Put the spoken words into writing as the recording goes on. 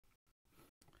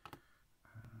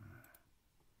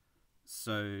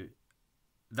So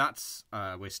that's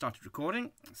we started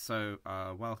recording. So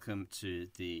welcome to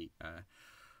the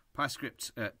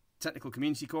PyScript technical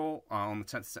community call on the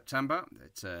 10th of September.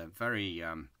 It's a very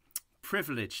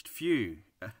privileged few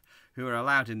who are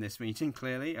allowed in this meeting,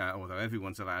 clearly, although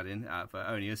everyone's allowed in, but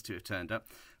only us two have turned up.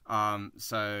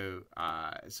 So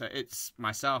it's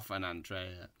myself and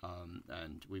Andrea,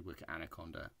 and we work at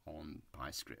Anaconda on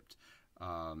PyScript.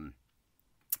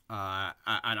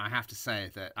 And I have to say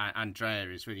that Andrea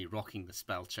is really rocking the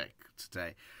spell check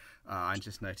today. I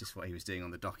just noticed what he was doing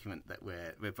on the document that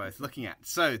we're both looking at.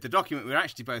 So the document we're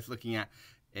actually both looking at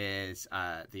is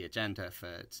the agenda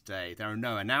for today. There are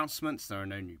no announcements. There are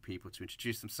no new people to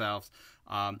introduce themselves.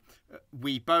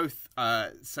 We both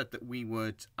said that we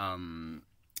would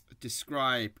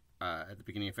describe at the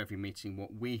beginning of every meeting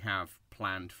what we have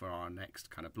planned for our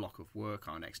next kind of block of work,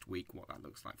 our next week, what that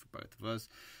looks like for both of us.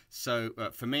 So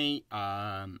for me,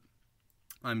 I'm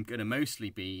going to mostly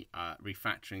be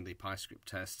refactoring the PyScript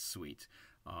test suite,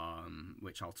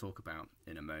 which I'll talk about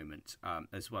in a moment,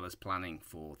 as well as planning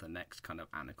for the next kind of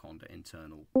Anaconda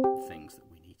internal things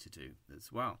that we need to do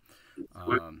as well.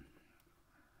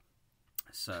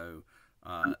 So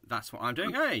that's what I'm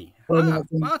doing. Hey,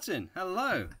 Martin,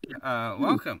 hello,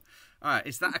 welcome.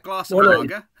 Is that a glass of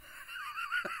lager?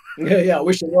 Yeah, I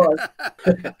wish it was.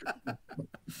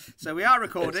 So we are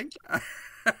recording,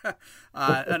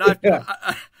 and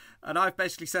I've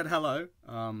basically said hello,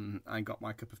 and got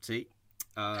my cup of tea,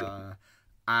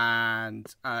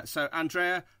 and so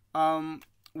Andrea,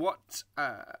 what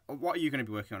are you going to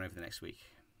be working on over the next week?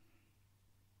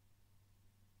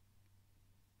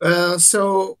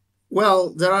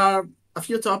 Well, there are a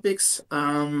few topics.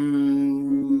 First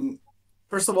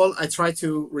of all, I try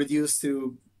to reduce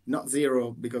to not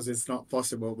zero because it's not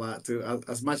possible, but to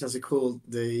as much as I could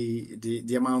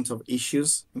the amount of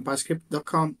issues in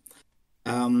PyScript.com.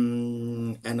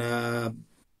 And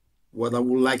what I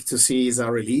would like to see is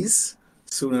a release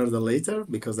sooner than later,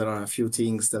 because there are a few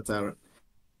things that are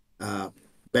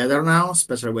better now,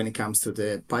 especially when it comes to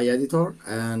the PyEditor,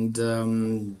 and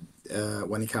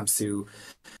when it comes to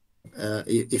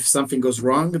if something goes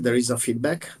wrong, there is a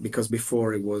feedback, because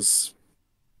before it was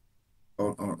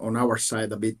on our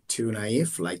side a bit too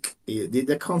naive, like did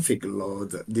the config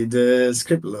load, did the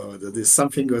script load, did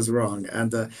something goes wrong,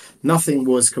 and nothing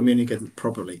was communicated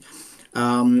properly.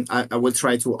 I will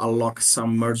try to unlock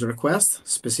some merge requests,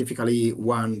 specifically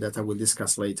one that I will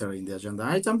discuss later in the agenda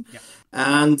item.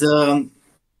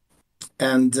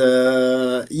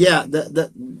 Yeah.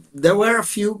 There were a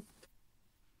few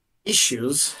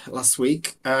issues last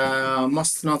week,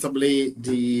 most notably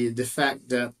the fact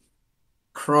that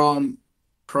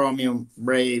Chromium,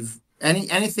 Brave,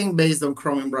 anything based on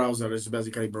Chromium browser is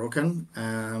basically broken.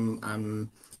 I'm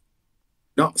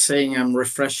not saying I'm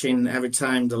refreshing every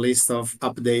time the list of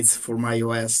updates for my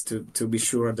OS to be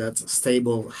sure that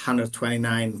stable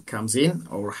 129 comes in,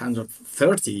 or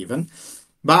 130 even,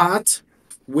 but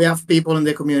we have people in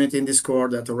the community in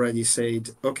Discord that already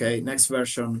said, okay, next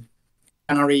version,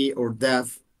 Canary or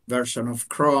Dev version of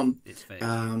Chrome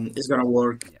is going to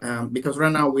work, because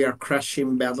right now we are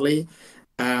crashing badly.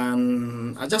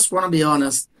 And I just want to be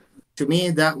honest, to me,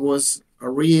 that was a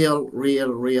real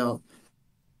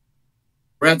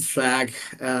red flag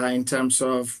in terms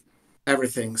of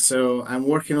everything. So I'm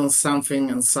working on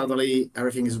something and suddenly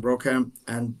everything is broken,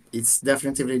 and it's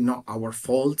definitely not our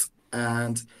fault.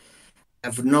 And I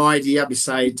have no idea,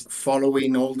 besides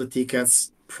following all the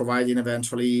tickets, providing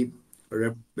eventually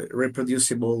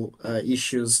reproducible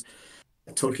issues,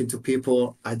 talking to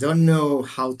people. I don't know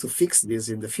how to fix this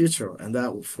in the future. And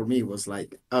that for me was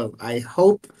like, oh, I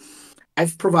hope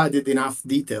I've provided enough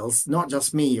details, not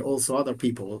just me, also other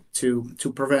people, to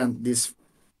prevent this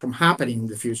from happening in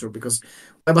the future, because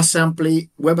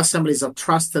WebAssembly is a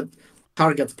trusted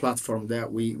target platform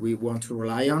that we want to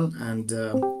rely on. And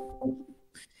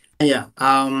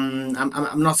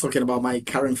I'm not talking about my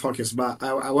current focus, but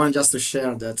I want just to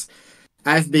share that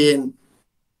I've been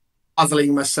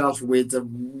puzzling myself with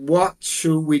what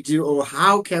should we do, or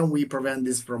how can we prevent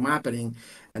this from happening,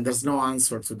 and there's no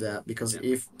answer to that, because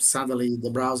if suddenly the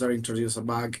browser introduces a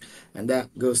bug and that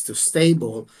goes to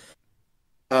stable,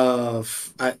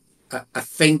 I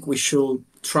think we should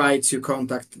try to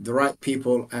contact the right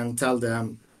people and tell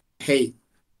them, hey,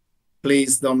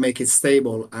 please don't make it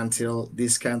stable until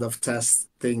this kind of test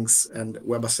things and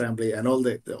WebAssembly and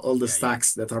all the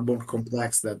stacks that are more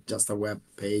complex than just a web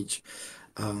page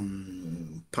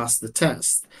pass the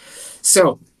test.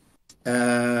 So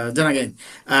then again,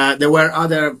 there were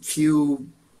other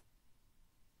few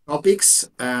topics,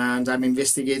 and I'm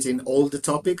investigating all the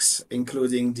topics,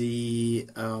 including the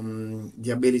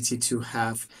ability to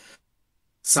have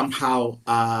somehow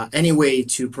any way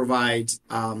to provide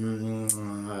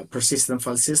persistent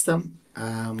file system.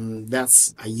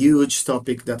 That's a huge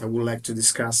topic that I would like to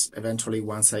discuss eventually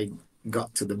once I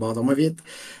got to the bottom of it.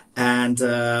 And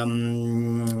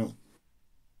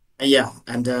yeah,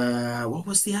 and what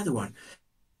was the other one?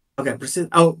 Okay,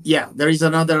 oh yeah, there is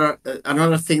another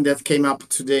thing that came up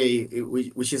today,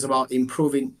 which is about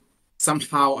improving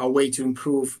somehow a way to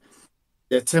improve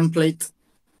the template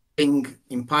thing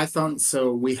in Python.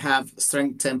 So we have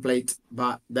string template,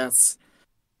 but that's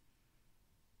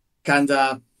kind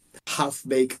of half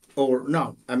baked, or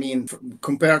no, I mean,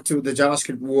 compared to the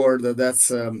JavaScript world,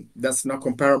 that's not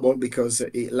comparable because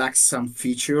it lacks some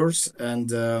features.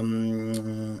 And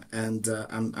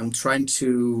I'm trying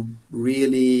to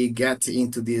really get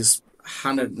into this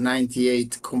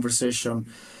 198 conversation,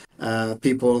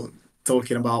 people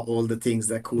talking about all the things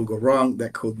that could go wrong,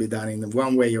 that could be done in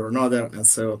one way or another. And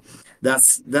so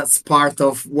that's part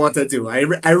of what I do.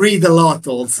 I read a lot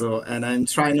also, and I'm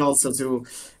trying also to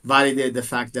validate the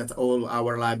fact that all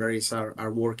our libraries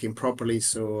are working properly.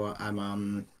 So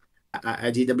I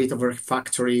did a bit of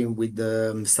refactoring with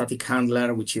the static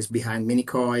handler, which is behind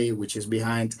Minicoy, which is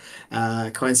behind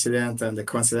Coincident, and the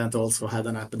Coincident also had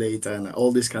an update and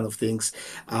all these kind of things.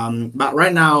 But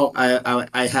right now,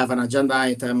 I have an agenda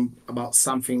item about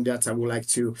something that I would like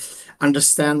to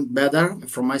understand better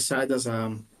from my side as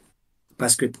a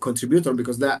PyScript contributor,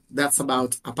 because that's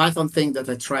about a Python thing that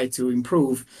I try to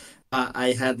improve.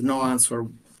 I had no answer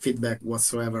feedback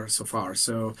whatsoever so far.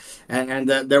 So and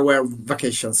there were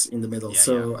vacations in the middle, Yeah,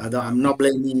 yeah. so I'm not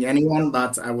blaming anyone,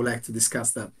 but I would like to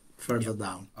discuss that Yeah. further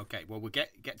down. Okay. Well, we'll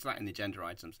get to that in the agenda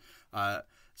items.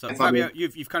 So Hi, Fabio, Fabio.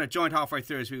 you've kind of joined halfway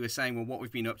through as we were saying, well, what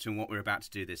we've been up to and what we're about to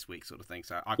do this week, sort of thing.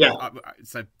 So Yeah.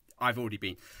 so I've already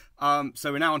been.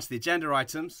 So we're now onto the agenda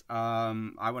items.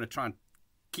 I want to try and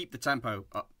keep the tempo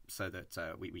up so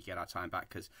that we get our time back,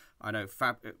 because I know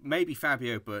maybe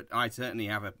Fabio, but I certainly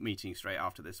have a meeting straight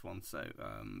after this one. So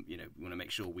we want to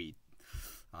make sure we're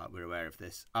aware of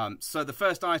this. So the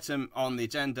first item on the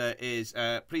agenda is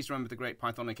please remember the Great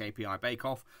Pythonic API Bake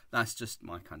Off. That's just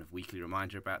my kind of weekly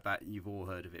reminder about that. You've all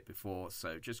heard of it before,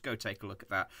 so just go take a look at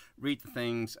that, read the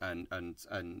things, and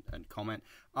comment.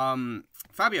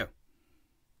 Fabio.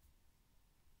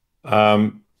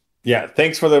 Yeah,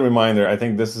 thanks for the reminder. I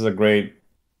think this is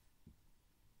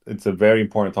it's a very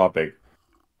important topic.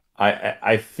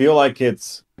 I feel like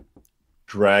it's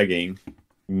dragging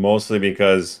mostly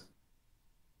because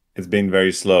it's been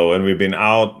very slow and we've been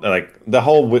out like the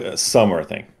whole summer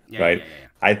thing, right? Yeah.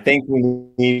 I think we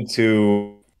need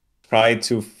to try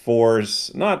to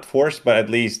not force, but at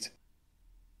least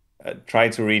try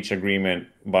to reach agreement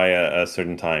by a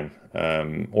certain time,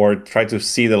 or try to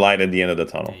see the light at the end of the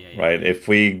tunnel, right? If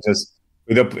we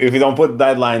don't put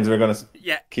deadlines, we're gonna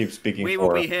keep speaking we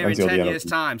will be here in until 10 the end years'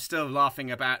 time, still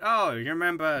laughing about, oh, you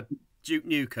remember Duke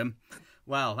Nukem?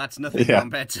 Well, that's nothing Yeah.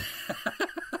 compared to.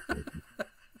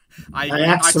 I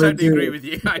actually totally do. agree with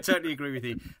you. I totally agree with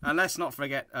you. And let's not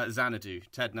forget Xanadu,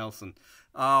 Ted Nelson.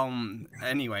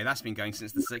 Anyway, that's been going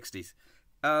since the 60s.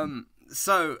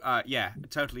 Yeah,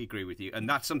 totally agree with you. And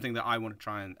that's something that I want to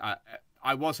try and.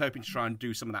 I was hoping to try and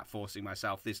do some of that forcing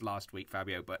myself this last week,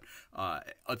 Fabio, but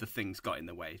other things got in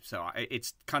the way. So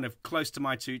it's kind of close to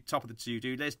my top of the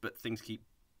to-do list, but things keep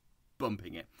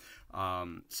bumping it.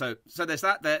 So there's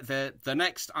that. The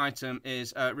next item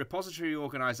is repository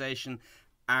organization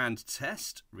and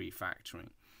test refactoring.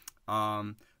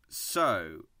 I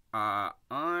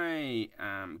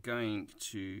am going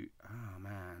to. Oh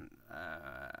man.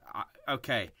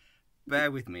 Okay,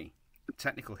 bear with me.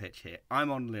 Technical hitch here.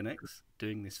 I'm on Linux,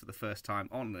 doing this for the first time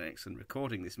on Linux and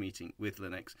recording this meeting with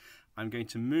Linux. I'm going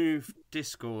to move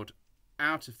Discord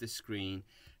out of this screen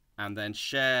and then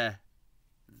share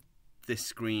this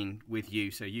screen with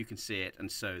you so you can see it, and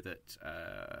so that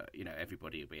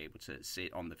everybody will be able to see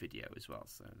it on the video as well.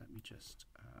 So let me just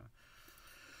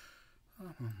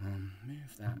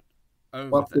move that over.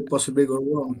 What could possibly go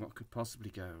wrong? What could possibly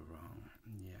go wrong?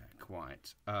 Yeah,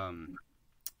 quite.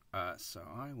 So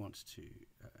I want to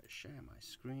share my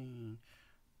screen,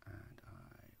 and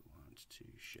I want to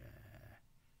share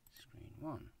screen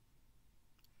 1.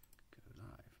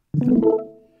 Go live.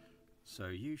 So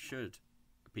you should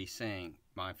be seeing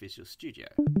my Visual Studio.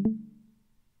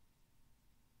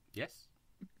 Yes?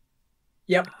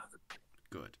 Yep.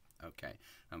 Good. Okay.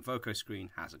 And Voco screen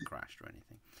hasn't crashed or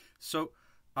anything. So,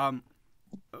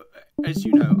 as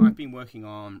you know, I've been working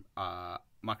on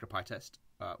MicroPyTest,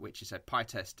 which is a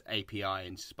PyTest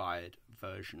API-inspired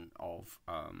version of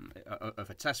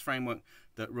a test framework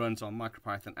that runs on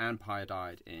MicroPython and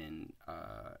Pyodide in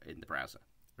the browser,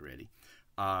 really.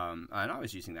 And I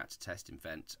was using that to test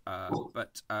Invent.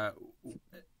 But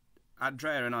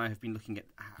Andrea and I have been looking at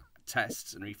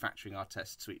tests and refactoring our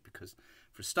test suite because,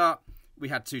 for a start, we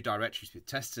had 2 directories with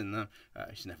tests in them.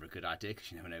 It's never a good idea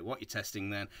because you never know what you're testing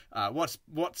then. What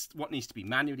needs to be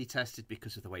manually tested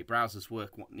because of the way browsers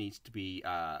work? What needs to be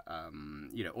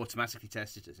automatically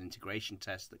tested as integration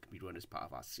tests that can be run as part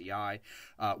of our CI?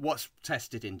 What's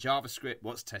tested in JavaScript?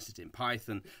 What's tested in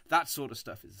Python? That sort of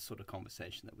stuff is the sort of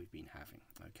conversation that we've been having.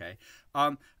 Okay,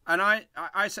 and I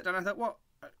sat down and I thought, well,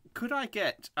 could I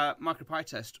get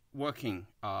MicroPyTest working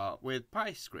with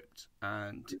PyScript?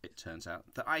 And it turns out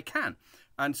that I can.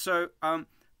 And so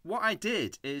what I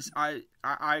did is I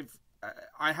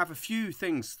have a few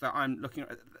things that I'm looking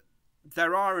at.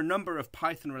 There are a number of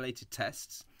Python-related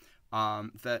tests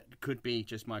that could be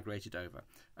just migrated over.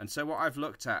 And so what I've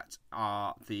looked at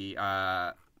are the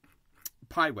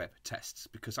PyWeb tests,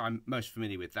 because I'm most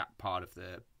familiar with that part of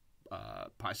the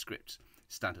PyScript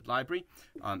standard library.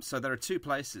 So there are 2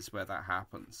 places where that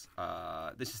happens.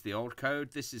 This is the old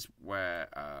code. This is where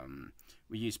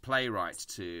we use Playwright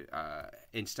to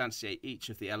instantiate each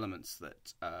of the elements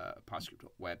that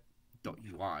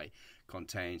PyScript.web.ui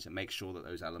contains and make sure that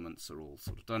those elements are all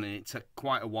sort of done. And it took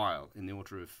quite a while, in the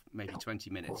order of maybe 20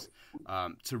 minutes,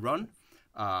 to run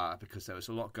because there was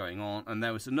a lot going on. And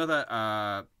there was another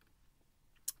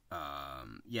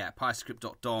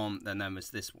PyScript.dom. Then there was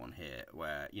this one here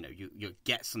where you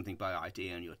get something by ID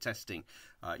and you're testing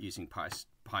using PyTest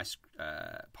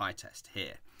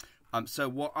here. So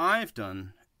what I've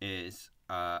done is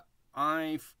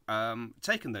I've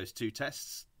taken those 2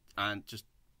 tests and just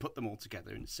put them all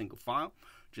together in a single file,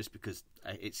 just because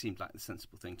it seemed like the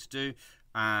sensible thing to do,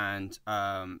 and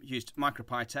used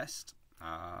MicroPyTest.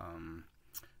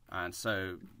 And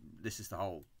so this is the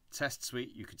whole test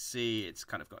suite. You could see it's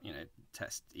kind of got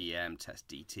test EM, test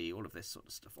DT, all of this sort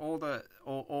of stuff, all the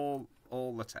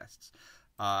tests,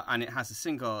 and it has a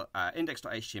single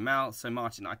index.html. So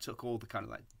Martin, I took all the kind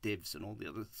of like divs and all the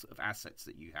other sort of assets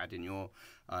that you had in your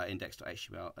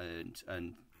index.html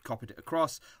and copied it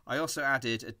across. I also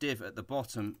added a div at the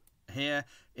bottom here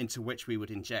into which we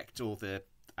would inject all the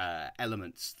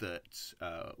elements that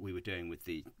we were doing with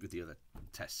the other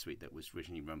test suite that was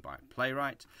originally run by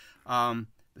Playwright.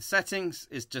 The settings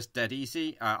is just dead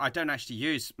easy. I don't actually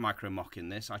use MicroMock in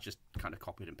this. I just kind of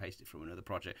copied and pasted from another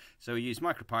project. So we use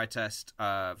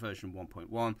MicroPyTest version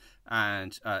 1.1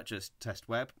 and just test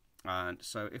web. And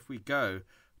so if we go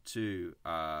to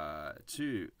the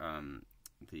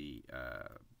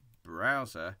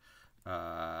browser,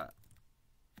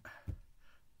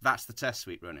 that's the test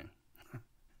suite running.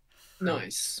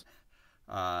 Nice.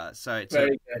 So it's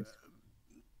very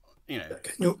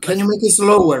good. Can you make it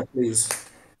slower, please?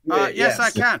 Yes,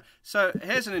 I can. So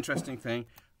here's an interesting thing.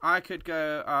 I could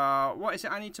go, what is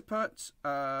it I need to put?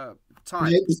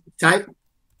 Type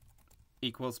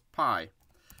equals pi.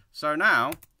 So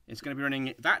now it's going to be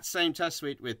running that same test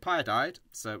suite with PyDide.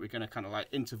 So we're going to kind of like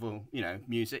interval,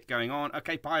 music going on.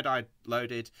 Okay, PyDide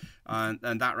loaded, and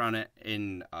that ran it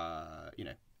in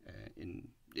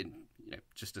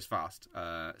just as fast.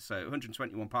 So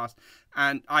 121 passed,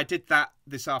 and I did that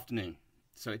this afternoon.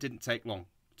 So it didn't take long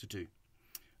to do.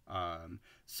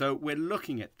 So we're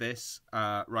looking at this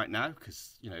right now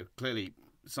because, clearly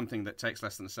something that takes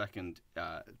less than a second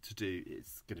to do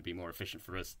is going to be more efficient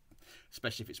for us,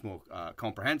 especially if it's more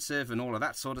comprehensive and all of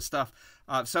that sort of stuff.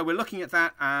 So we're looking at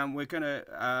that, and we're going to,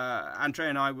 Andrea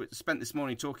and I spent this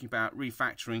morning talking about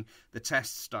refactoring the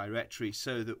tests directory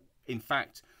so that, in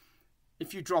fact,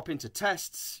 if you drop into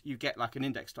tests, you get like an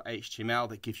index.html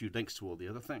that gives you links to all the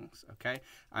other things, okay?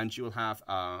 And you'll have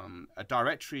a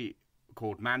directory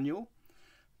called manual.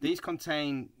 These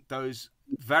contain those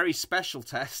very special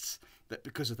tests that,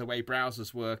 because of the way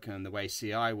browsers work and the way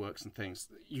CI works and things,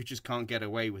 you just can't get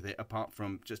away with it apart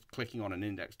from just clicking on an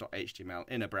index.html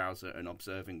in a browser and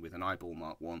observing with an eyeball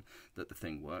mark 1 that the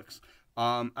thing works.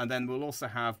 And then we'll also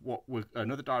have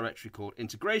another directory called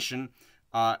integration,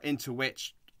 into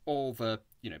which all the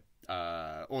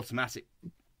automatic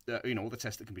all the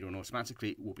tests that can be done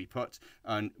automatically will be put,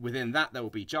 and within that there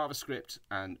will be JavaScript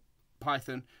and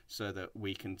Python, so that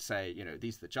we can say,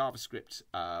 these are the JavaScript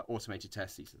automated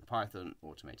tests, these are the Python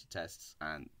automated tests,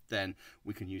 and then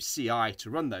we can use CI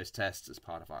to run those tests as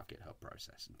part of our GitHub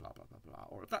process, and blah, blah, blah, blah,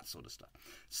 all of that sort of stuff.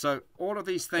 So all of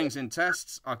these things in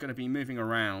tests are going to be moving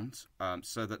around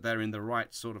so that they're in the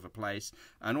right sort of a place,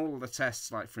 and all of the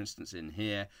tests, like for instance in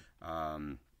here,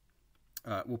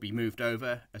 will be moved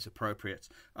over as appropriate.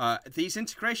 These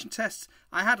integration tests,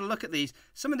 I had a look at these.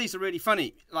 Some of these are really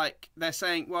funny. Like, they're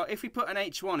saying, well, if we put an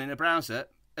H1 in a browser,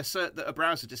 assert that a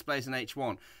browser displays an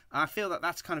H1. I feel that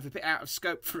that's kind of a bit out of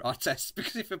scope for our tests,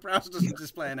 because if a browser doesn't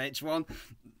display an H1,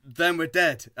 then we're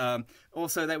dead.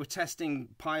 Also, they were testing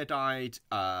Pyodide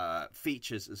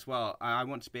features as well. I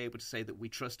want to be able to say that we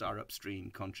trust our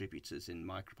upstream contributors in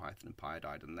MicroPython and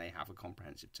Pyodide, and they have a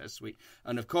comprehensive test suite.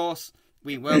 And of course,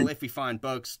 we will, if we find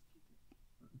bugs,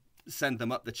 send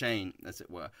them up the chain, as it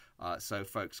were, so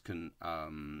folks can,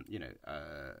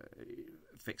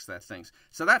 fix their things.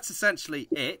 So that's essentially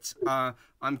it.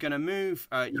 I'm going to move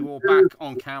you all back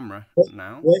on camera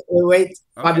now. Wait.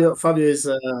 Okay. Fabio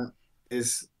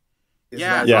is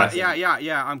Yeah,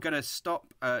 yeah. I'm going to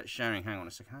stop sharing. Hang on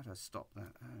a second. How do I stop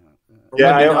that?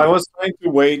 Yeah, I was trying to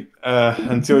wait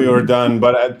until you're done,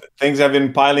 but things have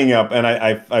been piling up, and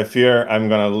I fear I'm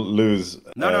gonna lose.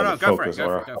 No. Go for it.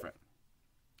 Go for it.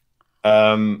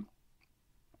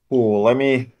 Cool. Let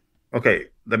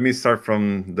me start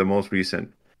from the most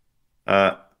recent.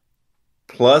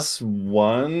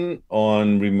 +1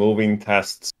 on removing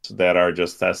tests that are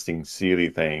just testing silly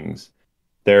things.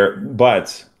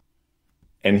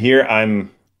 And here I'm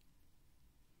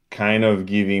kind of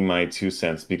giving my 2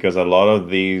 cents, because a lot of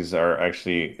these are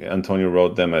actually, Antonio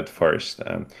wrote them at first.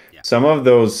 Some of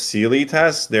those silly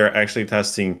tests, they're actually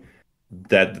testing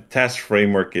that the test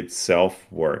framework itself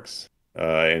works,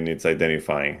 and it's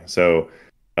identifying. So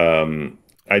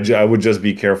I would just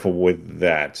be careful with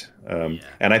that.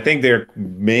 And I think they're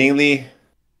mainly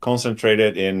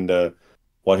concentrated in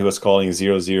what he was calling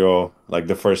 0.0, like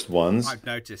the first ones. I've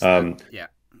noticed that.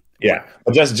 Yeah,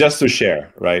 but just to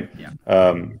share, right? Yeah.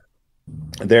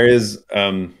 There is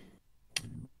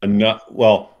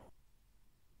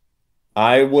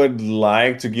I would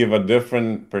like to give a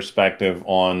different perspective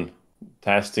on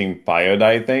testing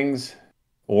Pyodide things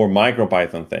or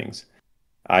MicroPython things.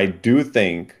 I do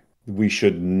think we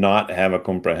should not have a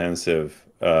comprehensive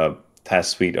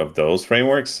test suite of those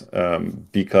frameworks,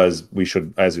 because we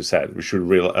should, as you said,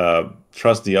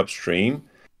 trust the upstream.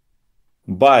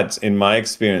 But in my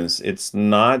experience, it's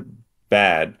not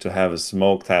bad to have a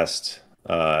smoke test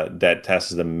that tests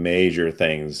the major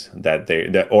things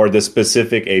or the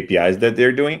specific APIs that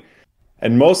they're doing,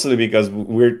 and mostly because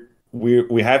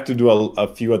we have to do a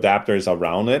few adapters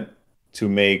around it to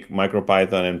make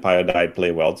MicroPython and Pyodide play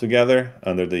well together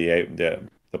under the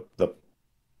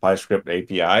PyScript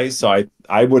API. So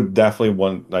I would definitely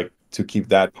want to keep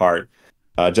that part,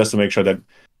 just to make sure that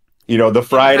the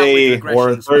Friday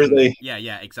or Thursday.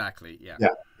 Yeah, exactly. Yeah.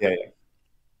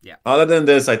 Other than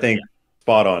this, I think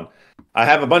spot on. I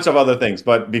have a bunch of other things,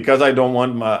 but because I don't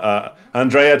want my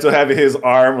Andrea to have his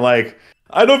arm like,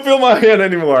 I don't feel my hand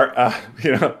anymore.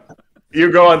 You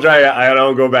go, Andrea. I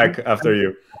don't go back after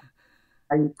you.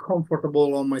 I'm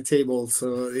comfortable on my table,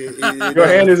 so your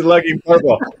hand is looking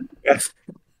purple.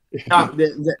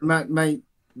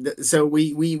 So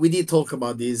we did talk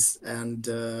about this, and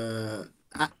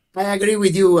I agree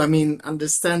with you. I mean,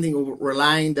 understanding or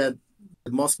relying that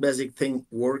the most basic thing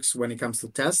works when it comes to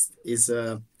test is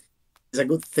a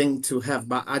good thing to have.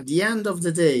 But at the end of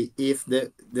the day, if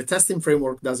the testing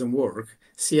framework doesn't work,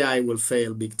 CI will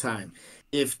fail big time.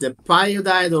 If the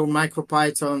Pyodide or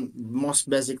MicroPython most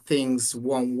basic things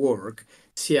won't work,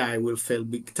 CI will fail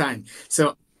big time.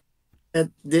 So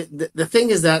the thing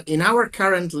is that in our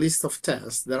current list of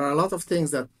tests, there are a lot of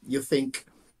things that you think,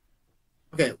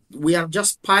 okay, we are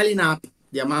just piling up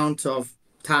the amount of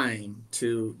time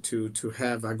to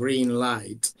have a green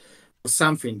light or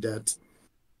something that,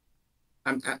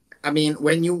 I mean,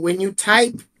 when you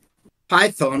type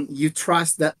Python, you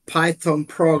trust that Python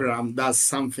program does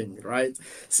something, right?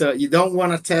 So you don't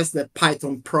want to test that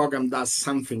Python program does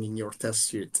something in your test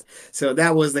suite. So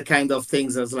that was the kind of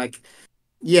things I was like,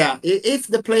 yeah, if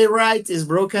the playwright is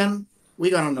broken,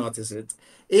 we're going to notice it.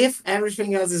 If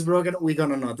everything else is broken, we're going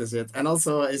to notice it. And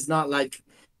also, it's not like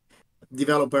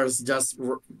developers just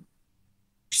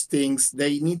things.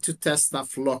 They need to test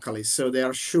stuff locally, so they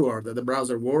are sure that the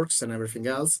browser works and everything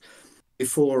else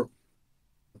before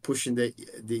pushing the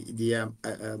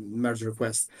merge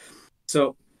request.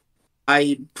 So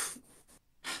I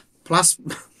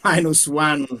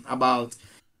 ±1 about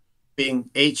being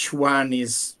H1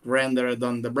 is rendered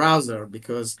on the browser,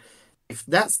 because if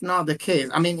that's not the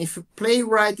case, I mean, if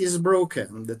Playwright is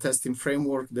broken, the testing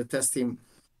framework, the testing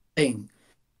thing,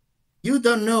 you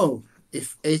don't know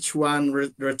if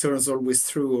H1 returns always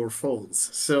true or false.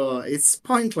 So it's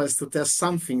pointless to test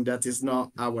something that is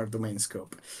not our domain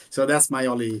scope. So that's my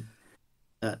only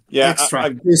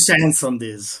extra 2 cents on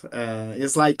this.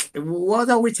 It's like, what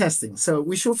are we testing? So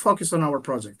we should focus on our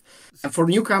project. And for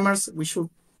newcomers, we should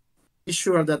be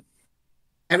sure that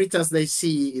every test they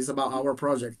see is about our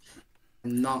project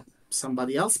and not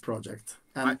somebody else's project.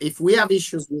 And if we have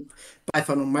issues with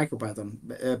Python or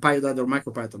MicroPython, PyDot or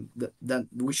MicroPython, then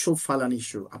we should file an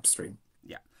issue upstream.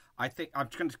 Yeah, I think I'm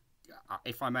going to,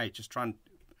 if I may, just try and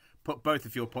put both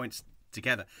of your points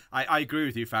together. I agree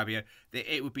with you, Fabio.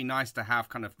 It would be nice to have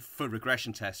kind of for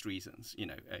regression test reasons. You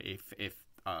know, if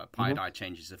PyDot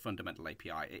changes a fundamental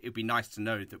API, it would be nice to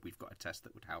know that we've got a test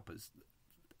that would help us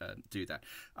do that.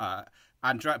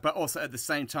 But also at the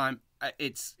same time,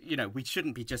 it's, you know, we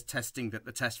shouldn't be just testing that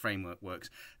the test framework works.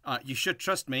 You should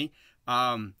trust me.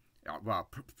 Well,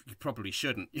 you probably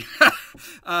shouldn't.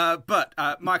 But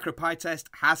MicroPyTest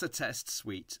has a test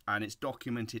suite, and it's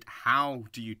documented how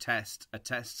do you test a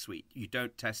test suite. You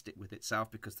don't test it with itself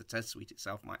because the test suite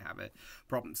itself might have a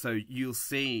problem. So you'll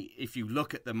see, if you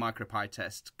look at the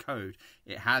MicroPyTest code,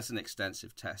 it has an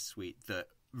extensive test suite that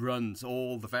runs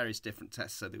all the various different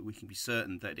tests so that we can be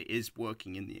certain that it is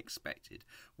working in the expected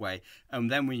way. And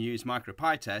then we use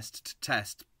MicroPyTest to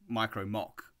test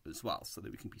MicroMock as well, so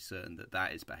that we can be certain that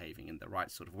that is behaving in the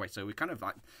right sort of way. So we're kind of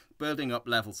like building up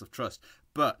levels of trust.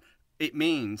 But it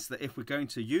means that if we're going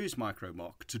to use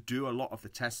MicroMock to do a lot of the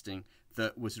testing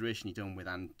that was originally done with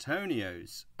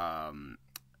Antonio's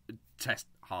test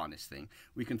harness thing,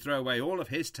 we can throw away all of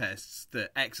his tests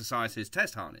that exercise his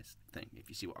test harness thing, if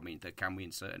you see what I mean. That can we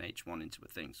insert an H1 into a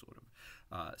thing sort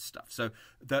of stuff. So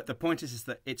the point is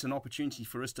that it's an opportunity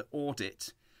for us to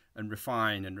audit and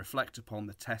refine and reflect upon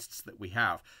the tests that we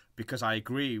have, because I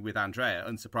agree with Andrea,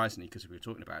 unsurprisingly, because we were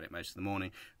talking about it most of the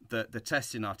morning, that the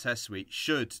tests in our test suite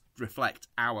should reflect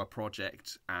our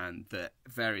project and the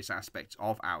various aspects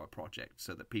of our project,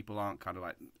 so that people aren't kind of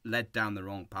like led down the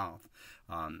wrong path,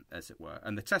 as it were.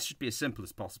 And the test should be as simple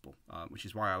as possible, which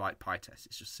is why I like PyTest.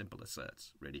 It's just simple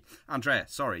asserts, really. Andrea,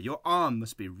 sorry, your arm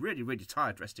must be really, really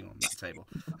tired resting on that table.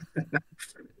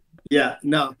 Yeah,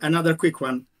 no, another quick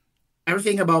one.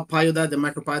 Everything about PyDot and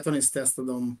MicroPython is tested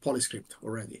on PyScript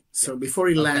already. So before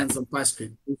it lands on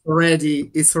PyScript,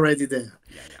 it's already there.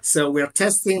 So we are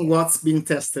testing what's been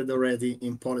tested already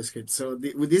in PyScript. So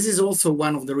this is also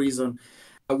one of the reasons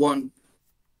I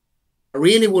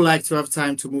really would like to have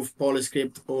time to move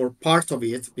PyScript or part of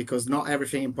it, because not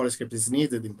everything in PyScript is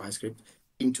needed in PyScript,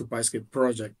 into PyScript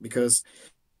project, because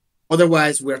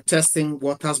otherwise we're testing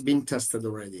what has been tested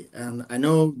already. And I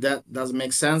know that doesn't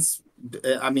make sense.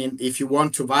 I mean, if you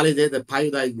want to validate that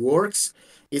PyDot works,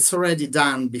 it's already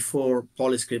done before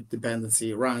PyScript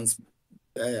dependency arrives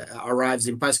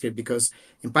in PyScript, because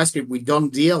in PyScript we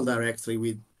don't deal directly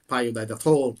with PyDot at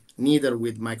all, neither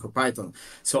with MicroPython.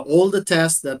 So all the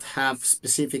tests that have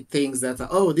specific things that,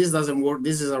 oh, this doesn't work,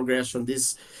 this is a regression,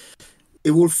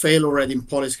 it will fail already in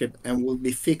PyScript and will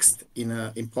be fixed in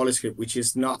PyScript, which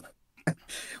is not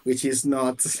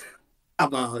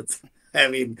about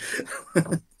having.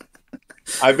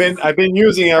 I've been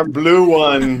using a blue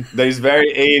one that is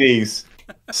very 80s.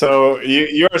 So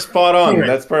you're spot on. Anyway.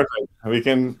 That's perfect. We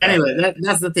can. Anyway,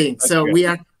 that's the thing. So good. we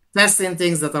are testing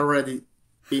things that are already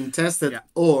been tested,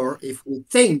 or if we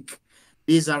think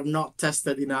these are not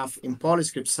tested enough in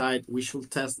PyScript side, we should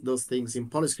test those things in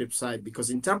PyScript side, because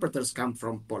interpreters come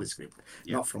from PyScript,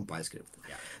 not from PyScript.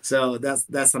 Yeah. So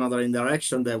that's another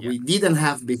indirection that we didn't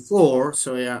have before.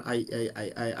 So yeah,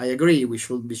 I agree. We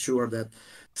should be sure that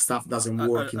stuff doesn't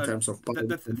work in terms of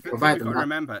the thing we've got to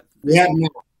remember.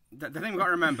 The thing we've got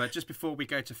to remember, just before we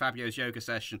go to Fabio's yoga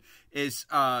session, is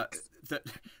that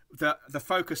the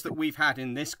focus that we've had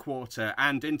in this quarter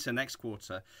and into next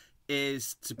quarter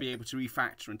is to be able to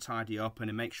refactor and tidy up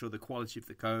and make sure the quality of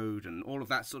the code and all of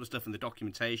that sort of stuff, and the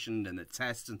documentation and the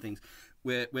tests and things,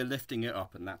 we're lifting it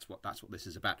up, and that's what this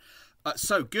is about.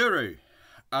 So, Guru,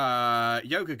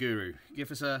 Yoga Guru,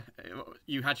 give us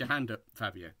you had your hand up,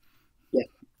 Fabio. Yeah.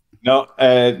 No,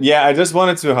 I just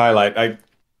wanted to highlight,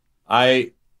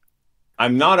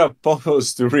 I'm not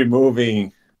opposed to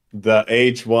removing the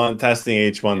H1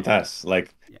 tests,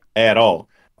 at all.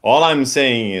 All I'm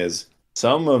saying is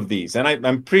some of these, and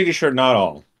I'm pretty sure not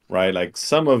all, right? Like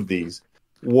some of these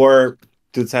were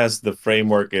to test the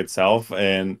framework itself,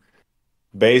 and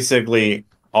basically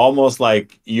almost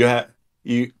like you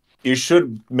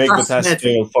should make the test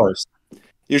fail first.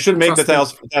 You should make the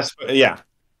test,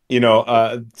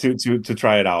 to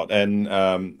try it out,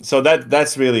 and so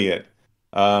that's really it.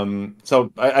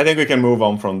 So I think we can move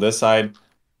on from this side.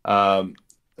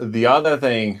 The other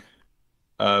thing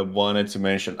I wanted to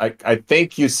mention, I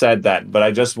think you said that, but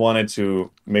I just wanted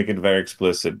to make it very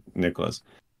explicit, Nicholas.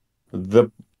 The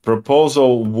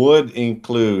proposal would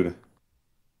include,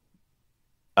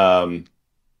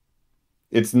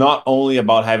 it's not only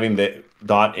about having the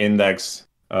 .index,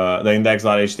 the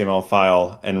index.html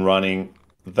file and running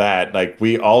that. Like,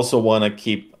 we also want to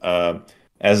keep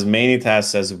as many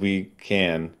tests as we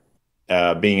can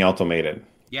being automated,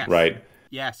 Yes. right?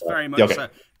 Yes, very much okay. so.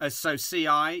 So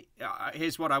CI,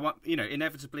 here's what I want.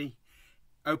 Inevitably,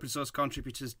 open source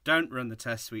contributors don't run the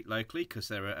test suite locally because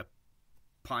they're a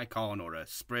PyCon or a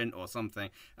Sprint or something,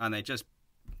 and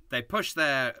they push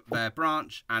their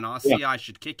branch, and our CI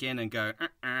should kick in and go,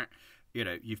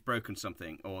 you've broken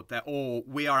something, or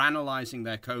we are analyzing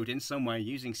their code in some way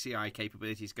using CI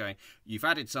capabilities, going, you've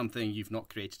added something, you've not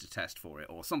created a test for it,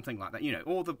 or something like that.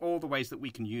 All the ways that we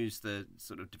can use the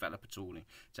sort of developer tooling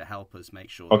to help us make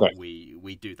sure that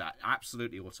we do that.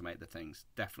 Absolutely automate the things.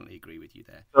 Definitely agree with you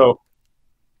there.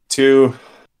 So,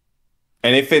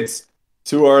 and if it's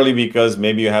too early because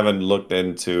maybe you haven't looked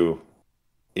into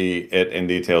it in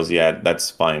details yet, that's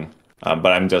fine. But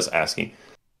I'm just asking.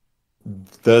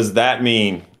 Does that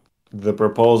mean the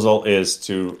proposal is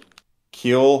to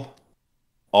kill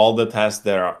all the tests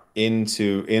that are in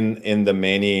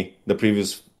the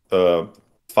previous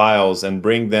files and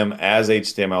bring them as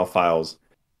HTML files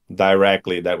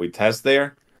directly that we test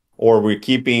there, or we're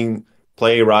keeping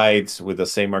playwrights with the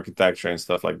same architecture and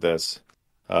stuff like this?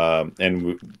 Let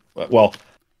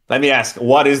me ask,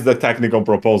 what is the technical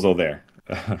proposal there?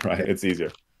 Right, it's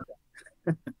easier.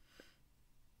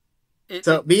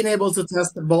 So being able to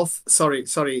test both. Sorry,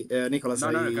 Nicholas.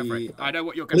 No, go for it. I know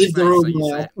what you're going to say, room, so you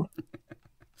say it.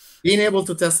 Being able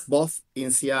to test both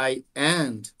in CI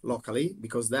and locally,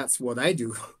 because that's what I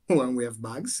do when we have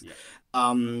bugs,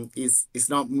 is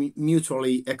not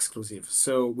mutually exclusive.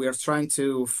 So we are trying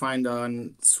to find a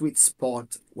sweet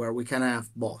spot where we can have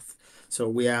both. So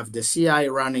we have the CI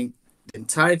running the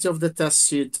entirety of the test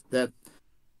suite that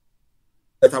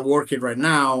are working right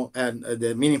now, and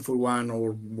the meaningful one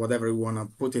or whatever we want to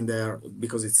put in there,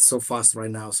 because it's so fast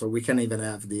right now, so we can even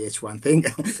have the H1 thing.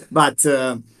 But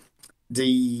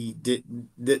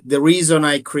the reason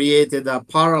I created a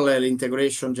parallel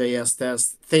integration JS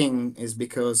test thing is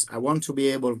because I want to be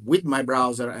able, with my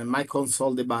browser and my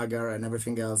console debugger and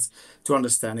everything else, to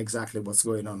understand exactly what's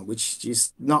going on, which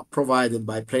is not provided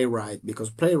by Playwright, because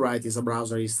Playwright is a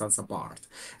browser instance apart,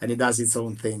 and it does its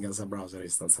own thing as a browser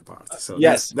instance apart. So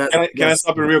yes, can I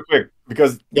stop you real quick?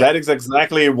 Because that is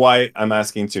exactly why I'm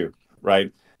asking too,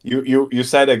 right? You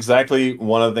said exactly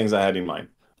one of the things I had in mind.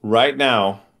 Right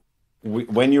now,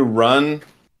 when you run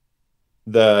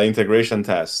the integration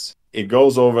tests, it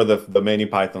goes over the many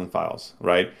Python files,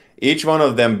 right? Each one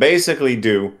of them basically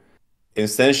do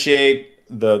instantiate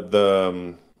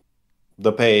the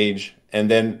page, and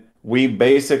then we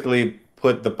basically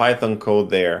put the Python code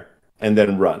there and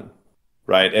then run,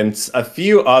 right? And a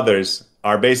few others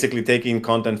are basically taking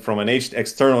content from an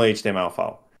external HTML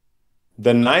file.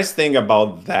 The nice thing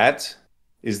about that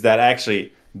is that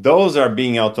actually those are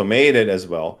being automated as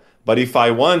well. But if I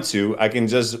want to, I can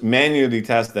just manually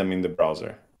test them in the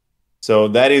browser. So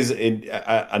that is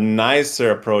a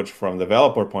nicer approach from the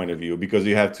developer point of view, because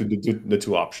you have the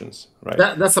two options, right?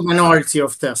 That's a minority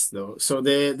of tests, though. So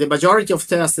the majority of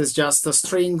tests is just the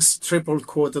strings, triple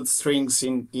quoted strings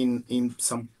in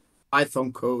some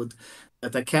Python code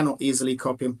that I cannot easily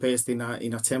copy and paste in a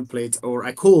template, or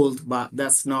I could, but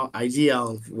that's not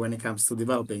ideal when it comes to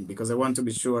developing, because I want to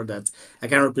be sure that I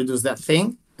can reproduce that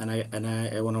thing, and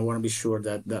I want to be sure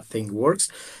that that thing works.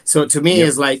 So to me,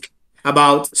 it's like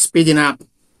about speeding up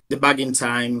debugging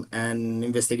time and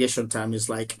investigation time. Is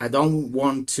like, I don't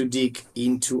want to dig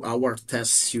into our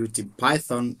test suite in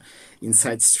Python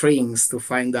inside strings to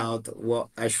find out what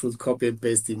I should copy and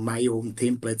paste in my own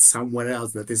template somewhere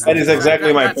else. That is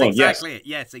exactly my point. Exactly it.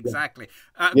 Yes, exactly.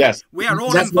 Yes, we are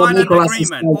all in violent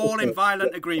agreement. All in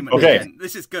violent agreement. Okay, again.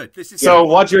 This is good. This is so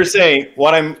what you're saying.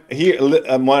 What I'm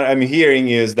hearing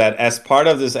is that as part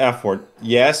of this effort,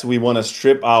 yes, we want to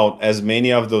strip out as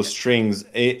many of those strings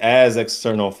as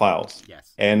external files.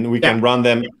 Yes, and we can run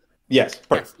them. Yes,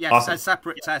 yes, awesome. As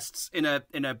separate tests in a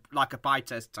like a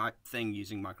PyTest type thing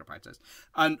using MicroPyTest.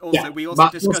 And also we also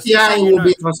discussed we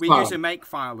use a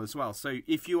makefile as well. So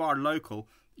if you are local,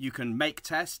 you can make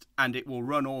test and it will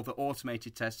run all the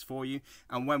automated tests for you.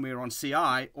 And when we're on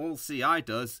CI, all CI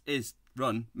does is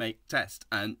run make test,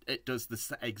 and it does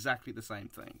exactly the same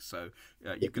thing. So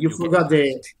you forgot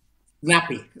the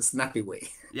snappy way.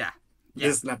 Yeah.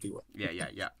 The snappy way.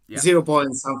 Yeah. 0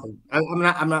 point something.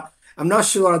 I'm not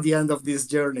sure at the end of this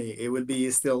journey it will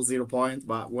be still 0 point,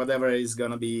 but whatever is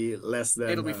gonna be less than.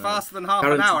 It'll be faster than half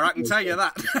an hour. I can tell you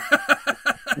that.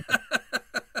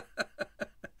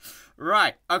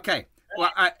 Right. Okay.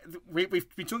 Well,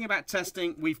 we've been talking about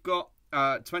testing. We've got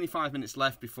 25 minutes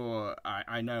left before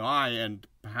I know I and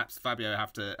perhaps Fabio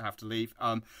have to leave.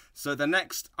 So the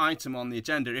next item on the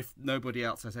agenda, if nobody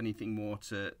else has anything more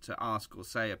to ask or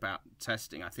say about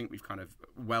testing, I think we've kind of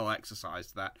well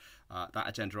exercised that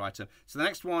agenda item. So the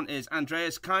next one is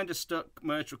Andreas kind of stuck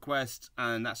merge request,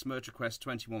 and that's merge request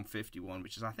 2151,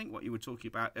 which is I think what you were talking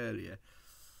about earlier.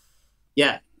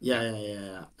 Yeah.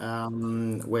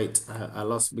 Wait, I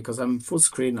lost because I'm full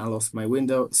screen. I lost my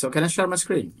window. So can I share my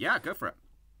screen? Yeah, go for it.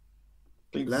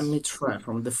 Please. Let me try.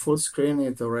 From the full screen,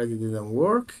 it already didn't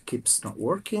work. Keeps not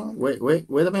working. Wait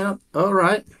a minute. All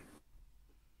right.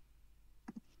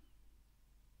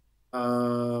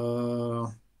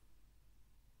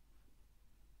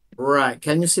 Right.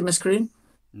 Can you see my screen?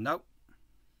 Nope.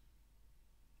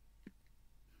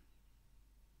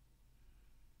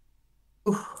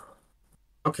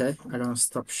 Okay, I'm gonna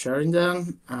stop sharing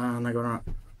then, and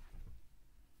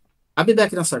I'll be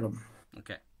back in a second.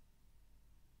 Okay.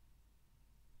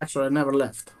 Actually, I never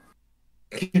left.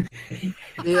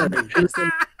 Yeah,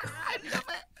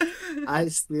 I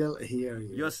still hear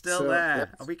you. You're still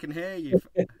there. Yes. We can hear you.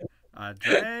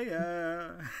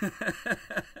 Andrea.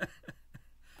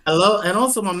 Hello, and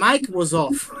also my mic was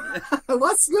off.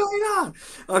 What's going on?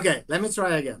 Okay, let me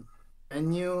try again.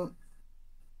 Can you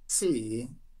see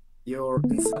your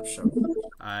inception?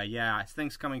 Yeah,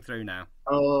 things coming through now.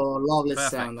 Oh, lovely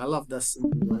sound. I love this.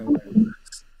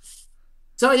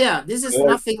 So yeah, this is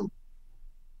nothing.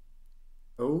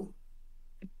 Oh,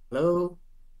 hello.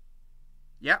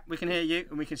 Yeah, we can hear you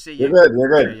and we can see You're you. good. You're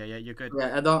good. Yeah, you're good.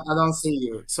 Yeah, I don't see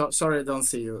you. So sorry, I don't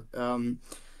see you.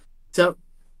 So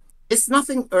it's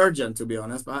nothing urgent, to be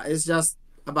honest, but it's just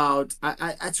about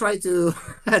I try to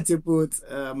to put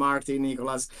Martin,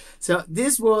 Nicholas. So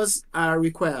this was a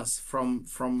request from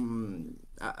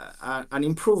an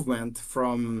improvement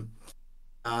from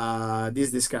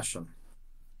this discussion.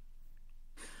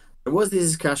 There was this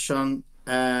discussion,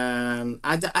 and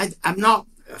I'm not,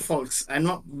 folks, I'm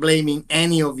not blaming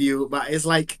any of you, but it's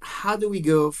like, how do we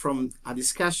go from a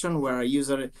discussion where a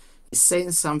user is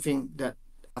saying something that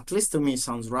at least to me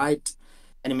sounds right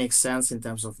and it makes sense in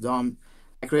terms of DOM.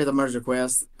 I create a merge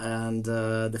request, and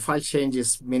the file change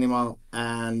is minimal,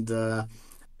 and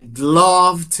I'd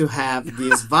love to have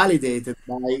this validated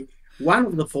by one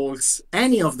of the folks,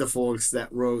 any of the folks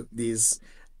that wrote this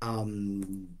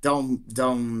DOM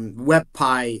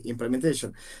WebPy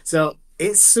implementation. So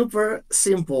it's super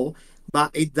simple, but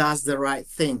it does the right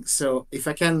thing. So if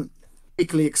I can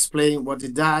quickly explain what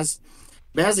it does,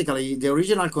 basically the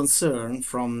original concern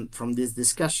from this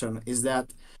discussion is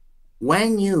that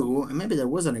when you, maybe there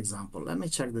was an example, let me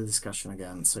check the discussion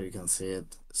again so you can see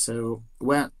it. So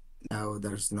no,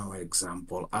 there's no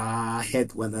example. I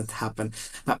hate when that happened.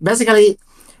 But basically,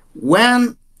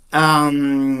 when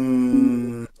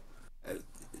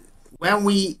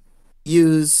we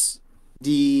use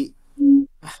the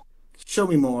show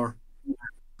me more,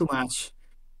 too much.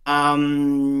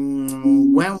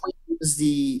 When we use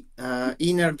the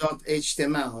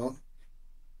inner.html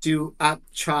to add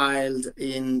child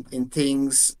in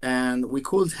things, and we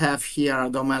could have here a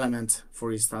DOM element,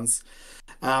 for instance.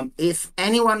 If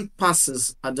anyone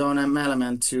passes a DOM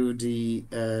element to the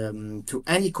to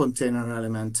any container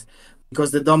element, because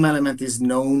the DOM element is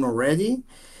known already.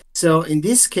 So in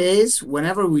this case,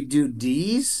 whenever we do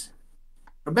these,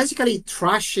 we're basically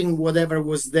trashing whatever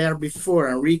was there before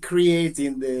and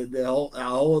recreating the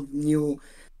whole new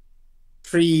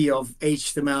tree of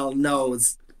HTML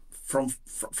nodes from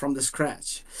the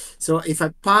scratch. So if I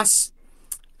pass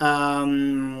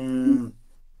no,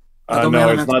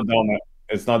 it's not DOM.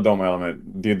 It's not DOM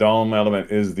element. The DOM element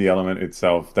is the element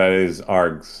itself. That is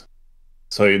args.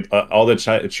 So all the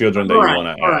children that you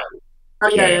want to add. Oh,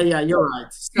 yeah, you're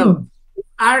right. So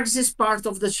args is part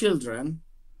of the children.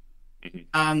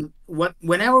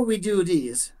 Whenever we do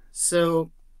this, so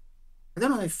I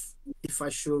don't know if I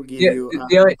should give you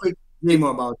a quick demo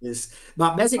about this,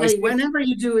 but basically whenever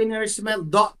you do inner HTML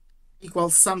dot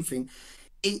equals something,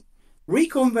 it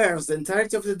reconverts the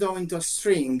entirety of the DOM into a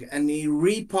string, and it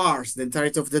reparse the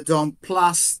entirety of the DOM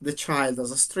plus the child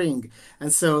as a string.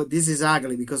 And so this is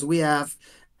ugly because we have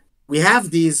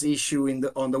this issue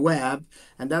on the web,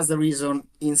 and that's the reason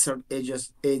insert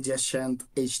adjacent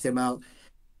HTML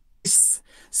is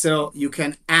So you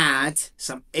can add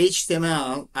some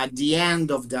HTML at the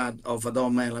end of a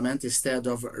DOM element instead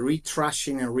of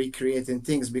retrashing and recreating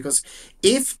things. Because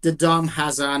if the DOM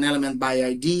has an element by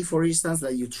ID, for instance,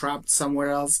 that you trapped somewhere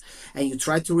else, and you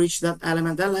try to reach that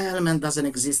element doesn't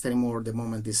exist anymore the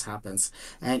moment this happens.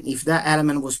 And if that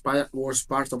element was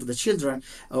part of the children,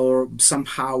 or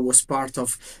somehow was part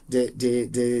of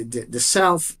the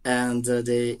self, and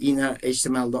the inner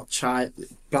HTML.child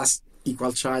plus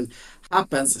equal child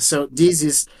happens. So this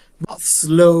is both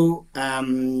slow,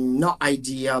 not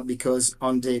ideal, because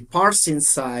on the parsing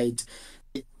side,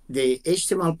 the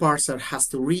HTML parser has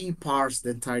to re-parse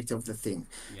the entirety of the thing.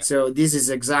 Yeah. So this is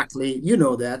exactly, you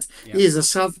know that. Yeah. This is a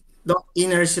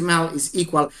self.inner HTML is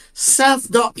equal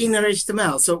self.inner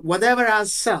HTML. So whatever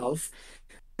has self,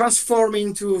 transform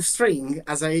into string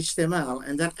as a HTML,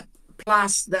 and then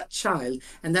plus that child,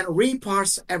 and then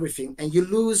reparse everything, and you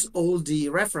lose all the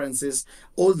references,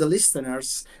 all the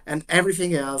listeners, and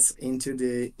everything else into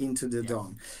the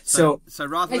DOM. So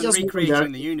rather than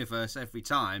recreating the universe every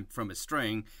time from a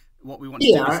string, what we want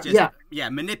to do is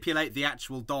just manipulate the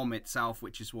actual DOM itself,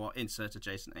 which is what insert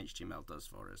adjacent HTML does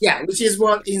for us. Yeah, which is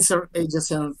what insert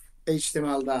adjacent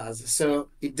HTML does. So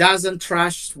it doesn't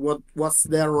trash what's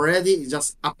there already. It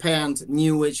just append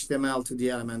new HTML to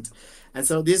the element. And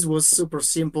so this was super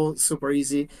simple, super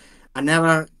easy. I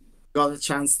never got a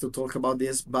chance to talk about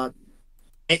this, but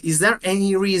is there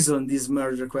any reason this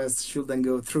merge request shouldn't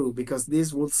go through? Because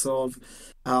this would solve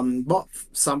both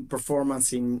some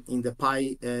performance in the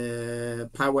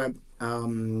PyWeb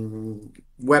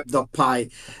web.py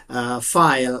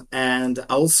file, and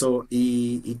also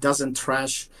it doesn't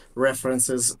trash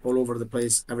references all over the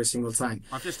place every single time.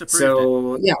 I've just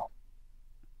approved it. Yeah.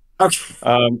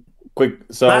 Okay. Quick.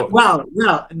 So I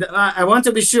want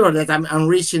to be sure that I'm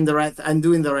reaching the right. I'm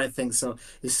doing the right thing. So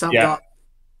it's some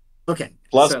okay.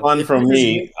 Plus one from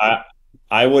me.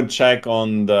 I would check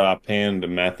on the append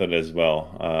method as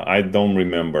well. I don't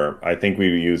remember. I think we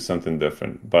used something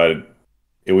different, but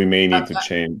we may need to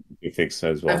change to fix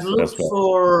as well. I've looked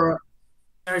for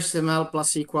HTML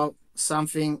plus equal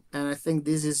something, and I think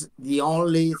this is the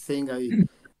only thing I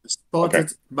spotted.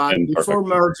 Okay. But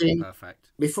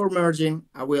before merging,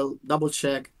 I will double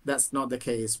check. That's not the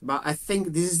case. But I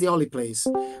think this is the only place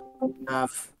we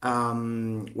have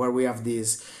where we have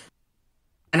this.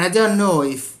 And I don't know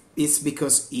if it's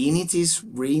because init is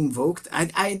re-invoked.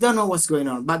 I don't know what's going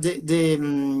on, but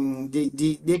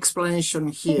the explanation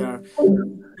here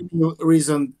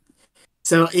reason.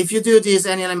 So if you do this,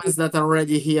 any elements that are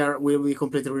already here will be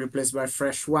completely replaced by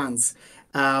fresh ones.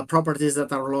 Properties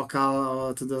that are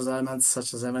local to those elements,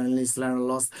 such as event list, learn,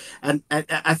 lost. And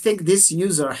I think this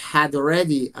user had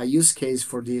already a use case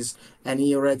for this, and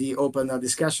he already opened a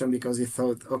discussion because he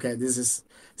thought, okay, this is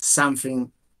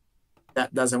something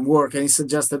that doesn't work, and he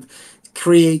suggested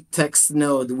create text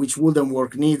node, which wouldn't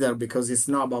work neither, because it's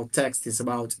not about text, it's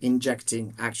about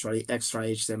injecting actually extra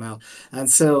HTML.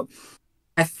 And so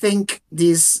I think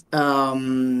this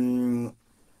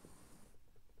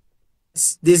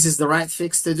is the right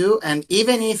fix to do, and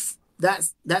even if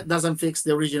that doesn't fix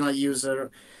the original user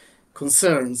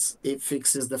concerns, it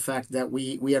fixes the fact that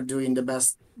we are doing the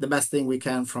best thing we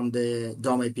can from the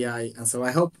DOM API. And so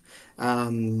I hope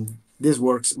this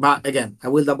works, but again, I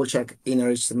will double check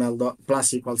inner HTML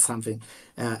plus equals something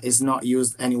is not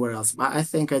used anywhere else. But I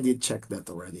think I did check that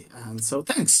already, and so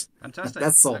thanks. Fantastic.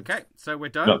 That's all. Okay, so we're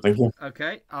done. No, thank you.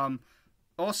 Okay,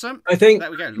 awesome. I think there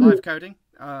we go. Live coding.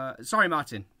 Sorry,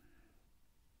 Martin.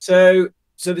 So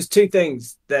there's two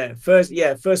things there. First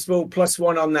of all,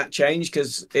 +1 on that change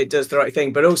because it does the right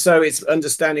thing, but also it's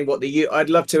understanding what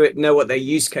I'd love to know what their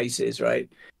use case is, right?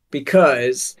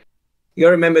 Because you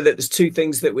got to remember that there's two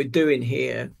things that we're doing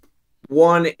here.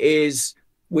 One is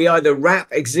we either wrap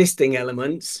existing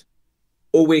elements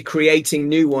or we're creating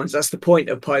new ones. That's the point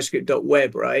of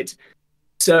PyScript.web, right?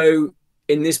 So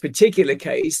in this particular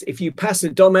case, if you pass a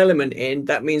DOM element in,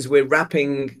 that means we're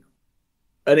wrapping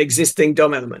an existing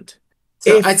DOM element.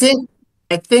 So I think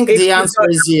the answer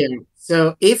is here.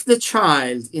 So if the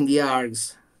child in the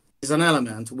args is an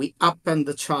element, we append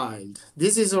the child.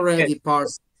 This is already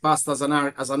passed as an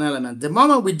element. The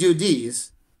moment we do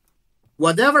this,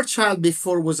 whatever child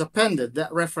before was appended,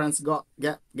 that reference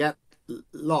get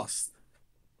lost,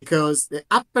 because the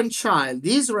append child,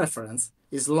 this reference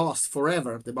is lost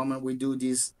forever the moment we do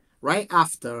this right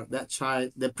after that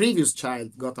child, the previous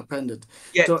child got appended.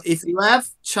 Yes. So if you have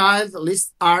child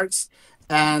list args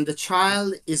and the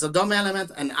child is a DOM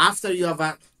element, and after you have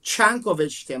a chunk of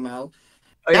HTML,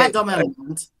 that DOM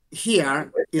element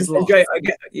here is lost.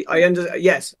 I understand.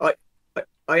 Yes,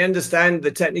 I understand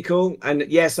the technical, and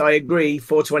yes, I agree.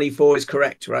 424 is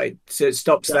correct, right? So it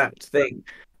stops that thing.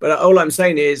 But all I'm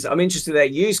saying is, I'm interested in their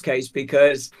use case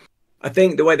because I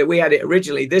think the way that we had it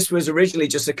originally, this was originally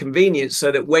just a convenience,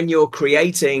 so that when you're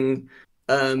creating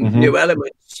new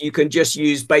elements, you can just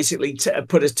use basically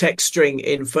put a text string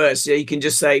in first. So you can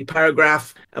just say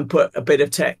paragraph and put a bit of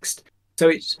text.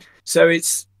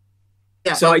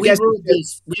 Yeah, So but I guess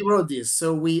we wrote this.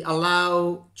 So we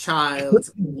allow child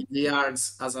in the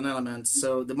arts as an element.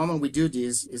 So the moment we do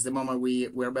this is the moment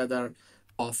we're better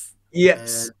off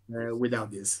yes.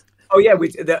 without this. Oh yeah,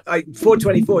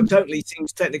 424 totally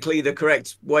seems technically the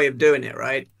correct way of doing it,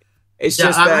 right? It's Yeah,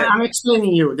 just that I'm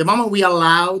explaining you. The moment we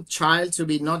allow child to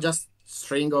be not just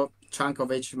string or chunk of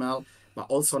HTML, but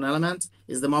also an element,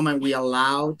 is the moment we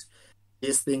allowed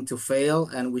this thing to fail,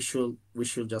 and we should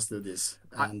just do this.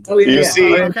 And You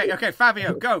see, okay,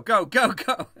 Fabio, go.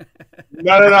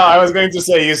 no. I was going to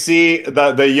say, you see,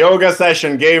 the yoga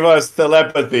session gave us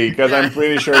telepathy because I'm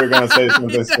pretty sure you're going to say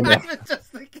something similar. I was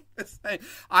just thinking the same.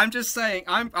 I'm just saying.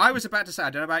 I was about to say.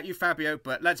 I don't know about you, Fabio,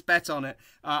 but let's bet on it.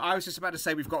 I was just about to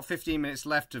say we've got 15 minutes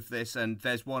left of this, and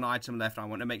there's one item left. I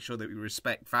want to make sure that we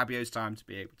respect Fabio's time to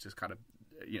be able to kind of,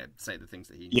 say the things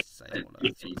that he needs to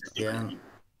say. yeah.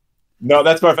 No,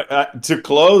 that's perfect. To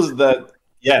close that,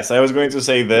 yes, I was going to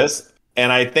say this,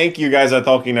 and I think you guys are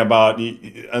talking about.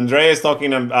 Andrea is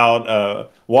talking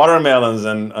about watermelons,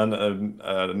 and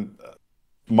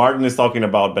Martin is talking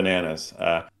about bananas.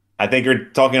 I think you're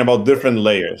talking about different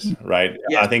layers, right?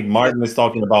 Yeah. I think Martin is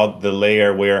talking about the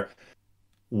layer where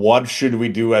what should we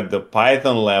do at the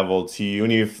Python level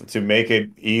to make it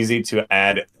easy to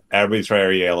add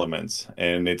arbitrary elements,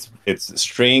 and it's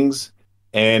strings.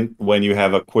 And when you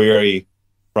have a query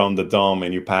from the DOM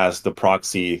and you pass the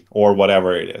proxy or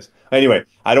whatever it is. Anyway,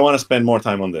 I don't want to spend more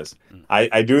time on this.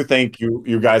 I do think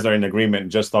you guys are in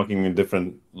agreement, just talking in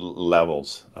different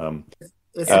levels.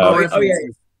 It's about yeah.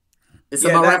 references. It's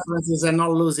Yeah, about that- references and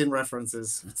not losing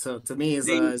references. So to me,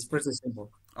 it's pretty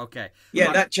simple. Okay.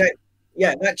 Yeah, that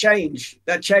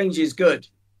change is good,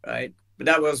 right? But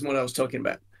that wasn't what I was talking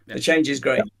about. Yeah. The change is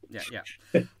great. Yeah.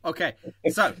 Okay.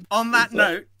 So on that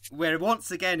note, we're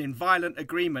once again in violent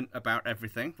agreement about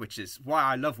everything, which is why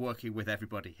I love working with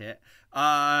everybody here.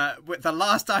 With the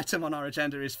last item on our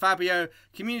agenda is Fabio,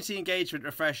 community engagement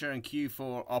refresher and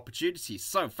Q4 opportunities.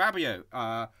 So Fabio,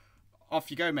 off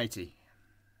you go, matey.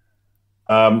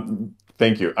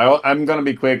 Thank you. I'm going to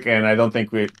be quick, and I don't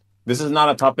think this is not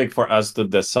a topic for us to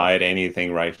decide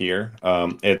anything right here.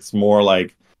 It's more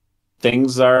like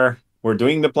we're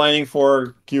doing the planning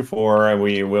for Q4, and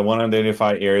we want to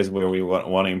identify areas where we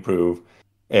want to improve.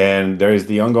 And there is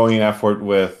the ongoing effort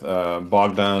with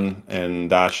Bogdan and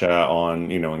Dasha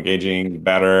on engaging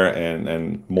better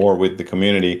and more with the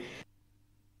community.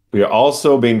 We are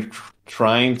also been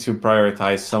trying to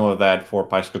prioritize some of that for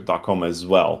PyScript.com as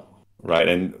well, right?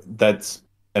 And that's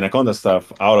Anaconda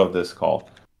stuff out of this call.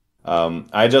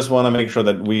 I just want to make sure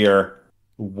that we are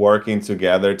working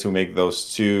together to make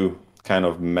those two kind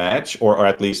of match or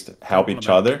at least help each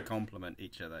other. Complement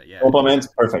each other, yeah. Complement,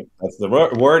 perfect. That's the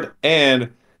word.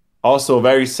 And also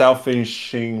very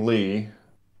selfishly,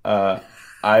 I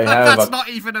have That's not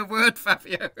even a word,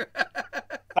 Fabio.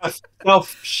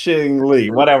 Selfishly,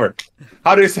 whatever.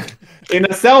 How do you say in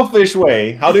a selfish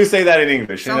way? How do you say that in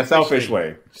English? In a selfish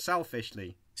way.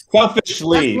 Selfishly.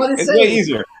 Selfishly. It's way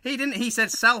easier. He didn't. He said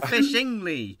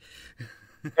selfishingly.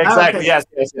 Exactly. Okay. Yes.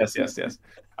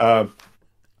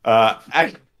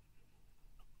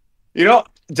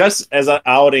 Just as an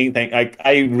outing thing,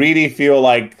 I really feel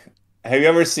like. Have you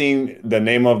ever seen The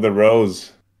Name of the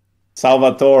Rose?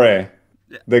 Salvatore,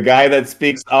 the guy that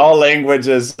speaks all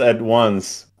languages at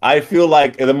once. I feel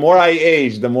like the more I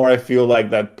age, the more I feel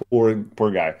like that poor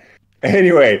guy.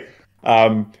 Anyway,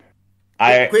 I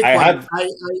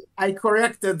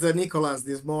corrected Nicholas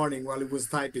this morning while he was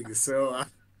typing, so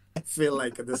I feel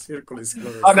like the circle is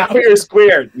closed. Oh, now you're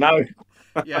squared. Now,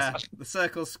 yeah, the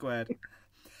circle's squared.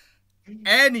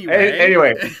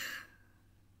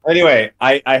 Anyway,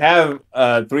 I have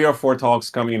 3 or 4 talks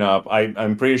coming up.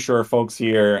 I'm pretty sure folks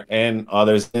here and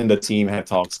others in the team have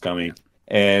talks coming,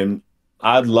 and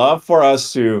I'd love for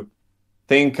us to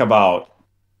think about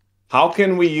how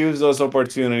can we use those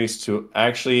opportunities to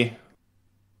actually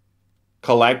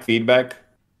collect feedback.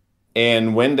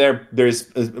 And when there's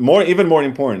even more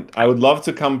important, I would love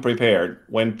to come prepared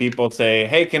when people say,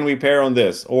 hey, can we pair on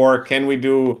this? Or can we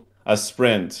do a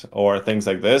sprint or things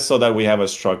like this so that we have a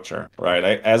structure, right?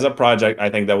 As a project, I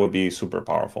think that would be super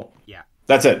powerful. Yeah.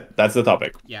 That's it. That's the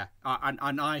topic. Yeah.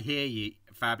 And I hear you,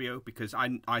 Fabio, because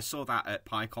I saw that at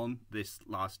PyCon this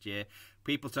last year.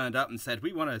 People turned up and said,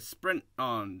 we want to sprint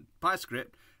on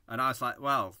PyScript. And I was like,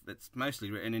 well, it's mostly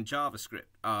written in JavaScript.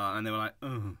 And they were like,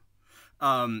 ugh.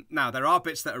 Now, there are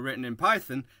bits that are written in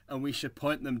Python, and we should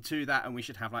point them to that, and we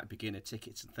should have like beginner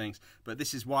tickets and things. But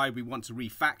this is why we want to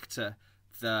refactor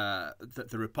the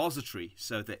repository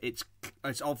so that it's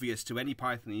obvious to any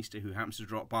Pythonista who happens to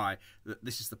drop by that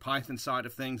this is the Python side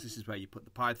of things. This is where you put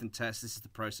the Python test. This is the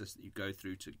process that you go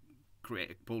through to create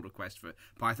a pull request for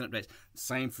Python updates.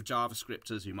 Same for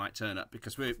JavaScripters who might turn up,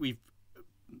 because we've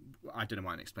I don't know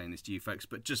why I'm explaining this to you folks,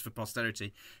 but just for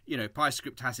posterity, you know,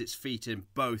 PyScript has its feet in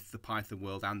both the Python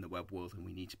world and the web world, and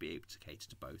we need to be able to cater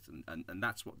to both, and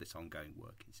that's what this ongoing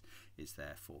work is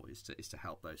there for, is to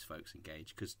help those folks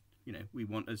engage, because, you know, we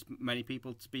want as many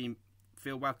people to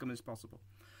feel welcome as possible.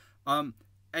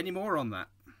 Any more on that?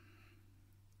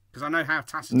 Because I know how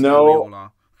taciturn we all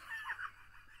are.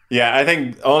 Yeah, I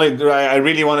think I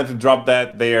really wanted to drop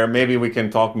that there. Maybe we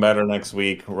can talk better next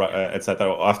week,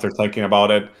 etc. After thinking about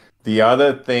it. The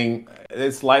other thing,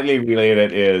 it's slightly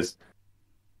related, is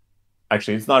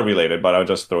actually it's not related, but I'll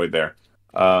just throw it there.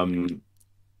 I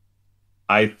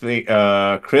think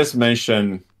Chris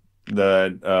mentioned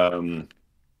the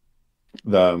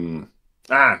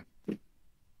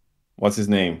what's his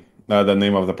name? The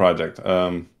name of the project.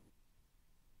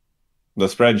 The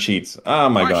spreadsheets. Oh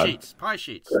my God.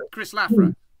 PySheets. Chris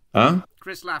Laffra. Huh?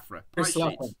 Chris Laffra.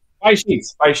 PySheets.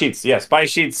 PySheets. Yes,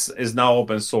 PySheets is now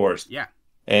open source. Yeah.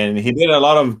 And he did a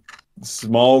lot of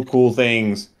small, cool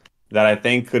things that I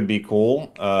think could be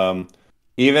cool.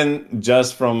 Even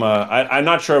just from I'm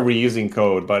not sure we're using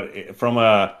code, but from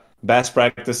a best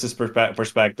practices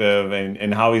perspective,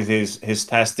 and how is his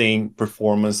testing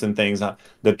performance and things.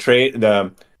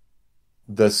 The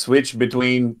switch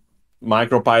between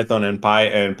MicroPython and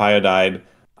Pyodide,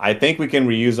 I think we can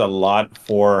reuse a lot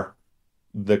for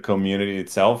the community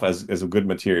itself as a good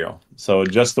material. So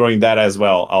just throwing that as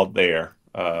well out there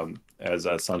as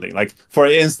something. Like, for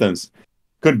instance,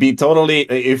 could be totally,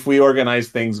 if we organize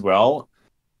things well,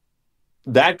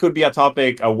 that could be a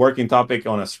working topic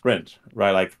on a sprint,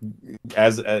 right? Like,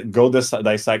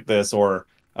 dissect this, or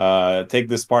take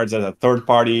this parts as a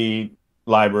third-party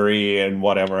library and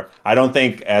whatever. I don't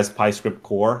think as PyScript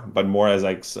core, but more as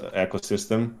like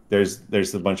ecosystem.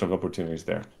 There's a bunch of opportunities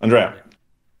there. Andrea.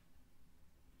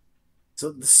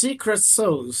 So the secret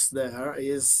sauce there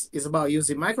is about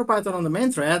using MicroPython on the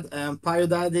main thread and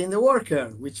Pyodide in the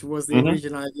worker, which was the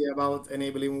original idea about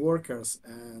enabling workers.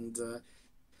 And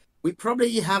we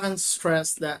probably haven't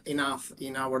stressed that enough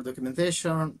in our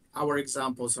documentation. Our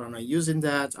examples are not using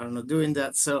that, are not doing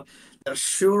that. So there's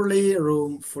surely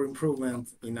room for improvement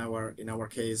in our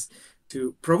case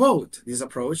to promote this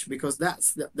approach, because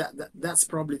that's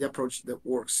probably the approach that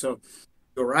works. So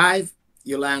you arrive,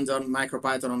 you land on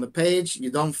MicroPython on the page.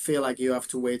 You don't feel like you have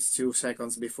to wait 2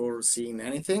 seconds before seeing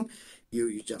anything.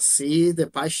 You just see the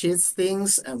PySheets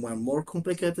things, and when more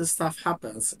complicated stuff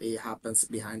happens, it happens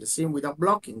behind the scene without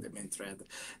blocking the main thread.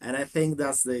 And I think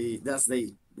that's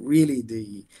really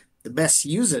the best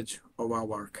usage of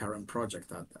our current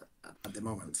project at the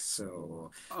moment.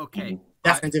 So okay,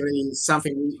 definitely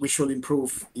something we should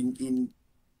improve in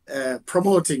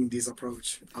promoting this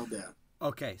approach out there.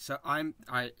 Okay, so I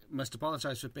must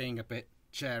apologise for being a bit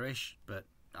chairish, but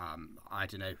I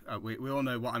don't know. We all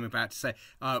know what I'm about to say.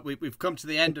 We've come to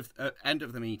the end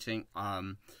of the meeting.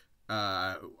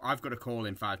 I've got a call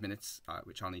in 5 minutes,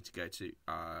 which I'll need to go to,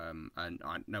 and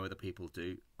I know other people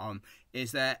do.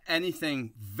 Is there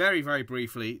anything very, very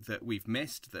briefly that we've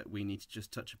missed that we need to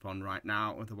just touch upon right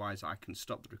now? Otherwise, I can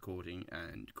stop the recording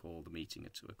and call the meeting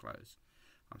to a close.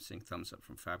 I'm seeing thumbs up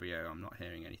from Fabio. I'm not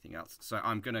hearing anything else, so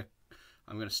I'm gonna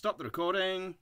stop the recording.